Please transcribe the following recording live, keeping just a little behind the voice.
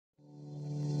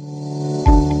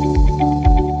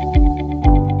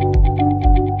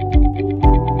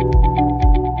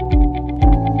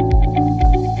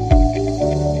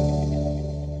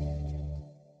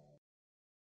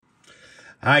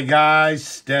Hi guys,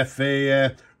 Steph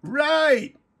here.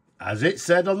 Right, as it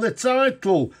said on the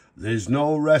title, there's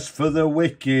no rest for the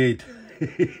wicked.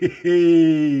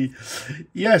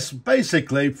 Yes,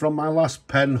 basically from my last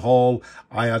pen haul,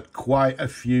 I had quite a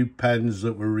few pens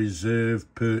that were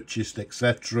reserved, purchased,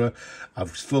 etc.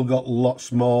 I've still got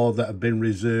lots more that have been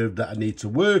reserved that I need to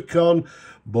work on,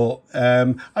 but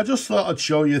I just thought I'd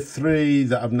show you 3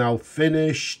 that I've now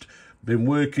finished. Been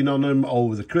working on them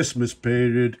over the Christmas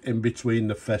period in between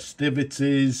the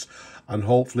festivities, and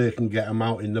hopefully I can get them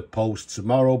out in the post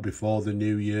tomorrow before the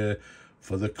new year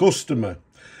for the customer.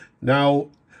 Now,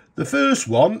 the first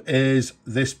one is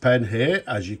this pen here.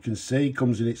 As you can see,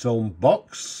 comes in its own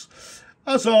box.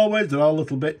 As always, they're all a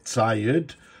little bit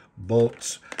tired,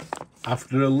 but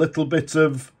after a little bit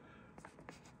of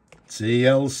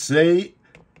TLC,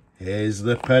 here's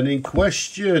the pen in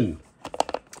question.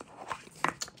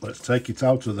 Let's take it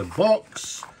out of the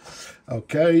box.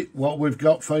 Okay, what we've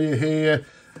got for you here,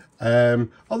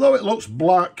 although it looks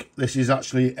black, this is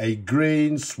actually a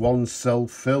green swan cell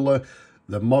filler.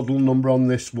 The model number on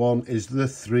this one is the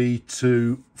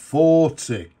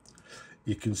 3240.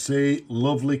 You can see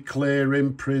lovely clear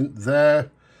imprint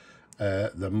there.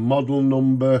 The model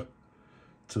number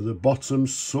to the bottom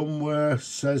somewhere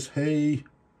says he.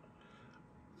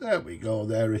 There we go,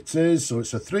 there it is. So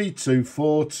it's a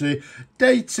 3240,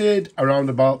 dated around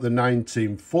about the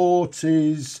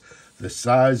 1940s. The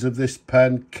size of this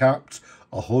pen capped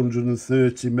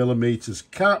 130 millimeters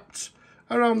capped.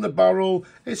 Around the barrel,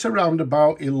 it's around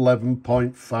about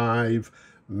 11.5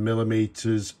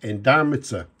 millimeters in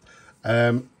diameter.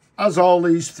 As all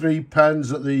these 3 pens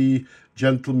that the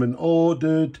gentleman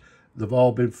ordered, they've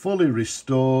all been fully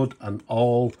restored and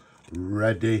all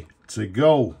ready to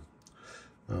go.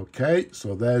 Okay,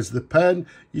 so there's the pen.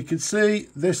 You can see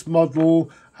this model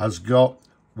has got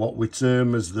what we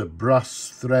term as the brass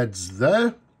threads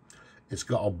there. It's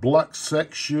got a black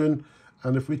section,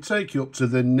 and if we take you up to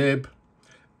the nib,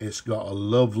 it's got a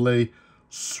lovely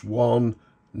swan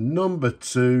number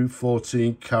 2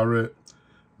 14 karat,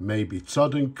 maybe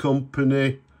Todd &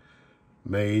 Company,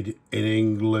 made in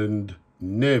England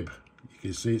nib. You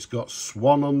can see it's got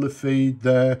swan on the feed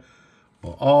there,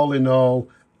 but all in all,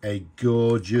 a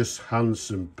gorgeous,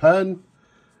 handsome pen.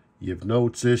 You've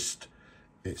noticed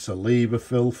it's a lever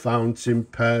fill fountain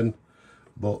pen,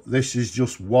 but this is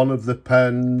just one of the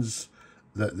pens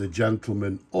that the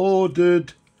gentleman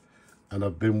ordered, and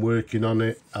I've been working on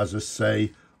it, as I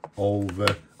say,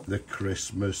 over the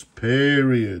Christmas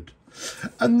period.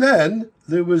 And then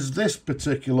there was this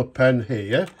particular pen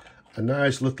here, a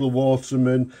nice little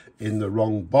Waterman in the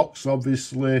wrong box,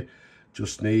 obviously.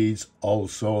 Just needs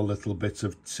also a little bit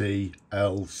of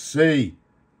TLC.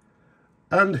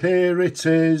 And here it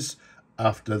is,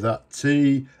 after that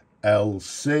TLC,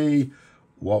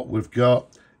 what we've got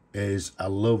is a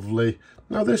lovely,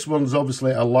 now this one's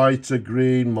obviously a lighter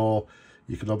green, more,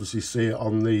 you can obviously see it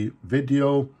on the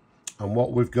video, and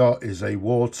what we've got is a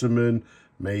Waterman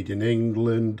made in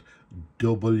England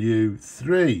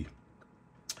W3.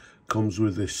 Comes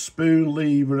with this spoon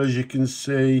lever, as you can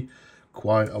see,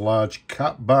 quite a large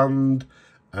cap band,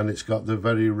 and it's got the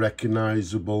very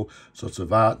recognisable sort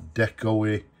of Art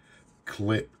Deco-y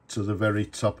clip to the very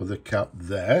top of the cap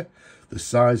there. The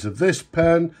size of this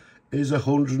pen is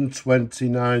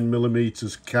 129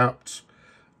 millimeters capped.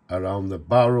 Around the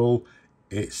barrel,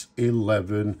 it's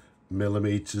 11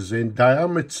 millimeters in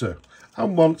diameter.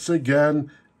 And once again,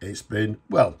 it's been,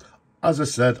 well, as I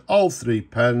said, all 3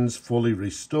 pens fully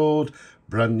restored,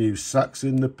 brand new sacks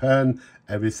in the pen,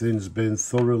 everything's been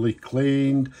thoroughly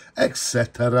cleaned,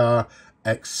 etc,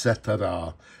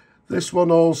 etc. This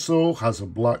one also has a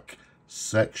black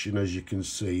section, as you can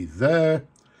see there,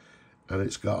 and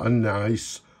it's got a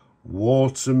nice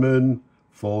Waterman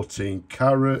 14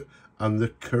 karat and the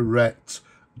correct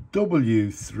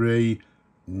W3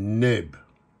 nib.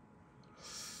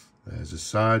 There's a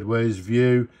sideways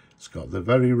view. It's got the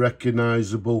very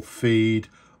recognisable feed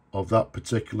of that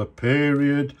particular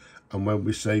period, and when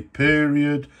we say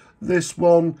period, this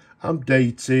one I'm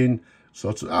dating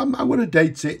sort of, I'm going to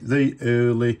date it the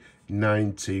early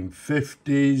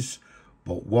 1950s,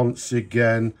 but once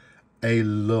again a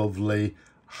lovely,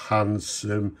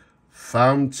 handsome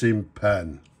fountain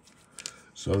pen.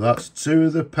 So that's 2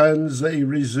 of the pens that he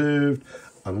reserved,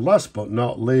 and last but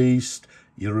not least,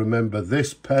 you remember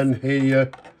this pen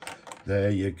here.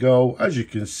 There you go. As you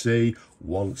can see,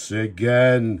 once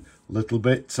again, little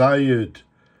bit tired.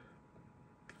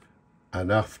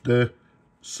 And after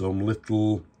some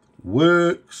little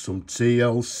work, some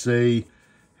TLC,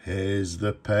 here's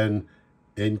the pen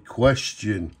in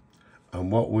question.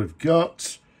 And what we've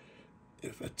got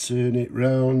If I turn it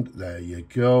round, there you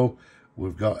go.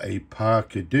 We've got a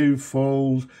Parker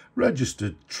Dufold,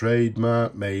 registered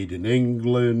trademark, made in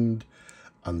England.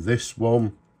 And this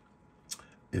one,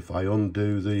 if I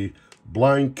undo the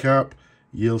blind cap,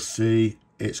 you'll see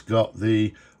it's got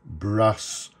the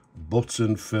brass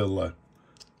button filler.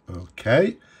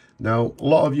 Okay, now a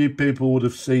lot of you people would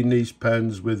have seen these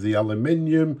pens with the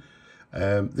aluminium.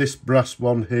 This brass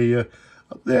one here,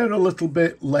 they're a little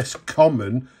bit less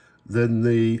common than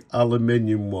the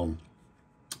aluminium one.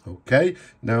 Okay,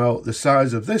 now the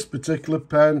size of this particular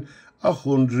pen,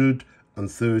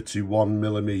 131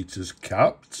 millimeters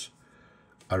capped.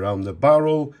 Around the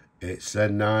barrel, it's a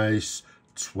nice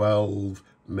 12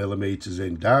 millimeters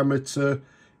in diameter.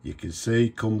 You can see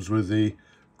comes with the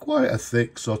quite a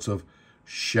thick sort of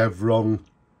chevron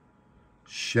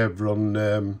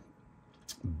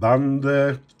band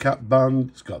there, cap band.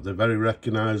 It's got the very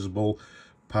recognizable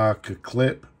Parker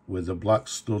clip with a black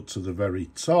stud to the very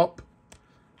top.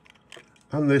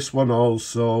 And this one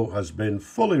also has been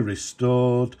fully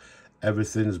restored.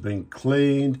 Everything's been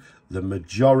cleaned. The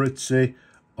majority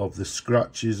of the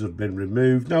scratches have been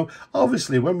removed. Now,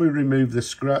 obviously, when we remove the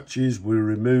scratches, we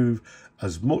remove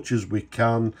as much as we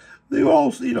can. They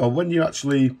also, you know, when you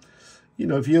actually, you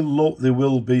know, if you look, there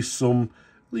will be some,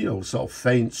 you know, sort of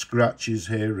faint scratches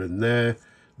here and there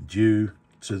due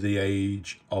to the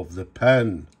age of the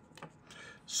pen.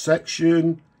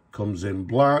 Section comes in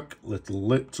black, little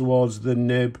lip towards the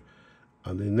nib,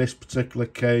 and in this particular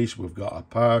case we've got a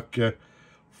Parker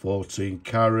 14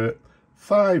 carat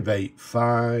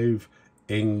 585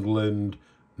 England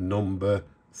number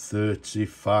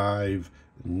 35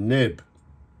 nib.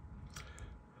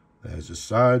 There's a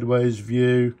sideways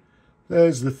view,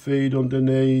 there's the feed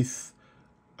underneath,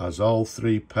 as all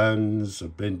three pens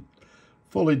have been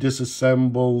fully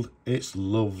disassembled. It's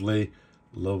lovely,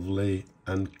 lovely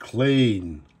and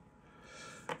clean.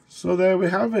 So there we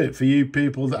have it for you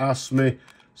people that ask me,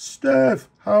 Steph,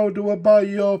 how do I buy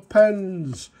your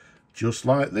pens? Just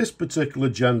like this particular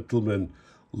gentleman.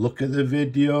 Look at the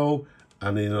video,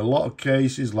 and in a lot of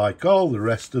cases, like all the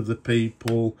rest of the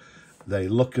people, they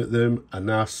look at them and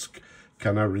ask,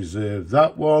 can I reserve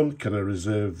that one? Can I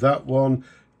reserve that one?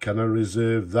 Can I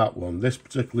reserve that one? This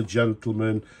particular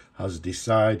gentleman has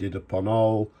decided upon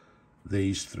all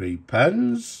these three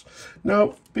pens.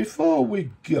 Now, before we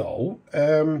go,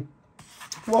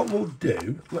 what we'll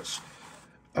do,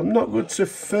 I'm not going to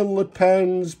fill the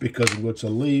pens because I'm going to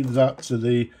leave that to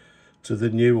the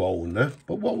new owner.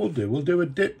 But what we'll do a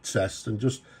dip test and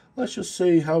let's just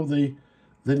see how the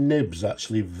nibs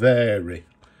actually vary.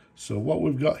 So what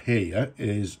we've got here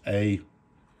is a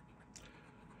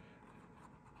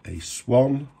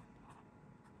Swan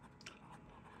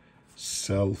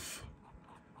self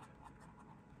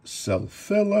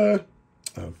filler.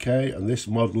 Okay, and this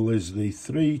model is the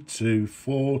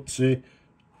 3240.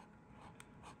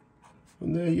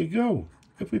 And there you go.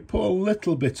 If we put a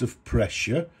little bit of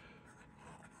pressure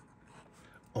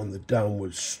on the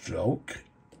downward stroke,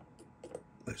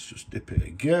 let's just dip it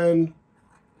again.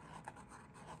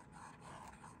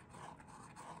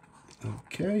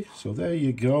 Okay, so there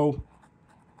you go.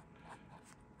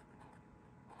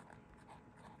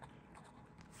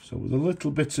 So with a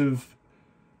little bit of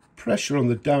pressure on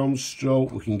the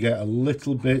downstroke, we can get a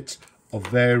little bit of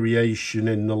variation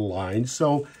in the line.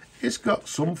 So it's got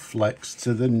some flex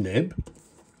to the nib.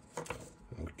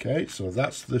 Okay, so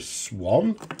that's the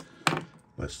Swan.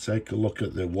 Let's take a look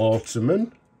at the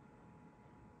Waterman.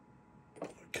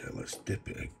 Okay, let's dip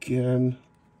it again.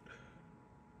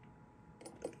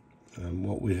 And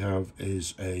what we have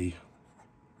is a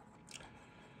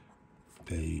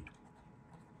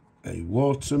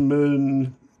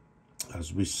Waterman.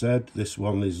 As we said, this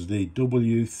one is the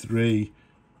W3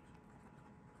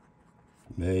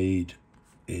 made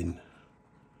in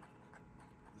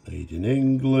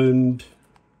England.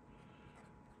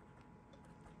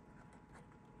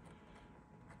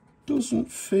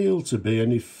 Doesn't feel to be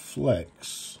any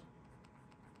flex.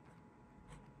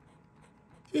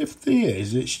 If there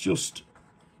is, it's just,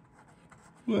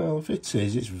 well, if it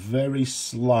is, it's very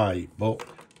slight, but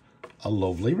a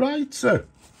lovely writer.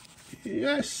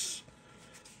 Yes.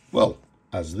 Well,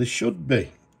 as they should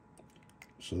be.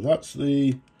 So that's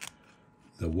the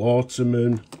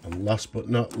Waterman, and last but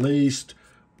not least,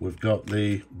 we've got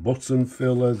the button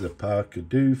filler, the Parker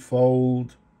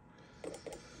Dufold.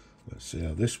 Let's see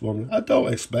how this one. I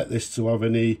don't expect this to have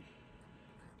any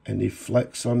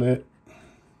flex on it.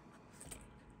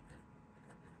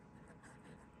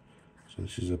 So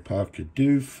this is a Parker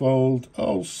Dufold,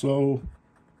 also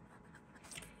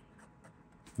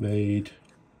made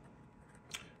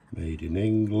in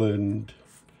England.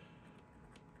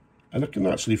 and I can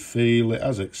actually feel it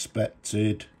as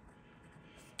expected.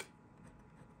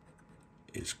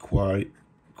 It's quite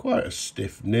a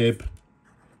stiff nib.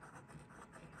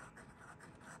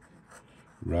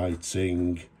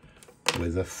 Writing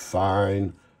with a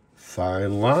fine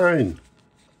line.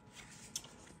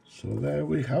 So there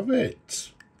we have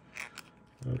it.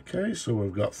 Okay, so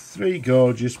we've got 3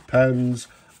 gorgeous pens,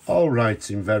 all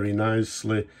writing very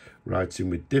nicely, writing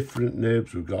with different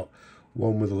nibs. We've got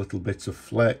one with a little bit of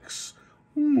flex,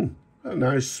 a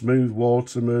nice smooth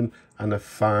Waterman, and a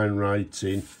fine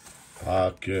writing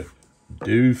Parker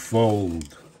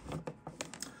Dufold.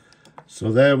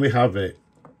 So there we have it.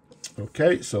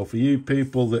 Okay, so for you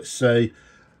people that say,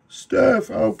 Steph,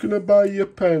 how can I buy your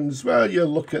pens? Well, you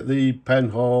look at the pen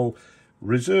haul,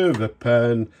 reserve a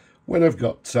pen. When I've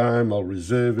got time, I'll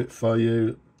reserve it for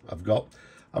you. I've got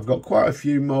quite a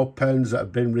few more pens that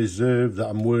have been reserved that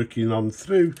I'm working on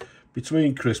through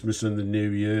between Christmas and the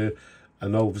New Year,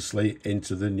 and obviously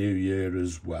into the New Year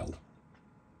as well.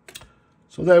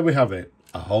 So there we have it.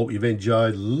 I hope you've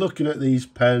enjoyed looking at these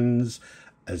pens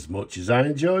as much as I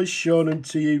enjoy showing them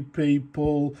to you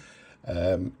people.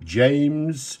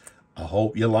 James, I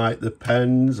hope you like the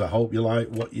pens. I hope you like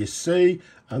what you see,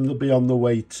 and they'll be on the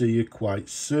way to you quite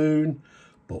soon.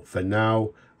 But for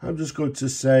now, I'm just going to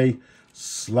say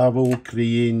Slava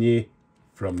Ukraini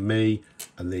from me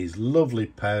and these lovely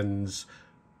pens.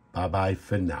 Bye bye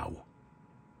for now.